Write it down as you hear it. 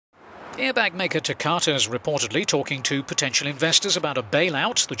Airbag maker Takata is reportedly talking to potential investors about a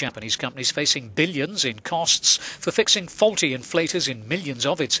bailout. The Japanese company is facing billions in costs for fixing faulty inflators in millions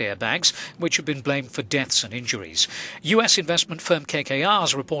of its airbags, which have been blamed for deaths and injuries. US investment firm KKR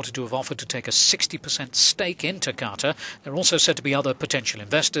is reported to have offered to take a 60% stake in Takata. There are also said to be other potential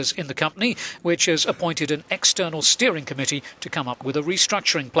investors in the company, which has appointed an external steering committee to come up with a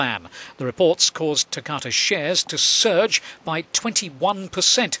restructuring plan. The reports caused Takata's shares to surge by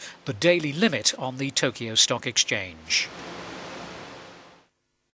 21%, the daily limit on the Tokyo Stock Exchange.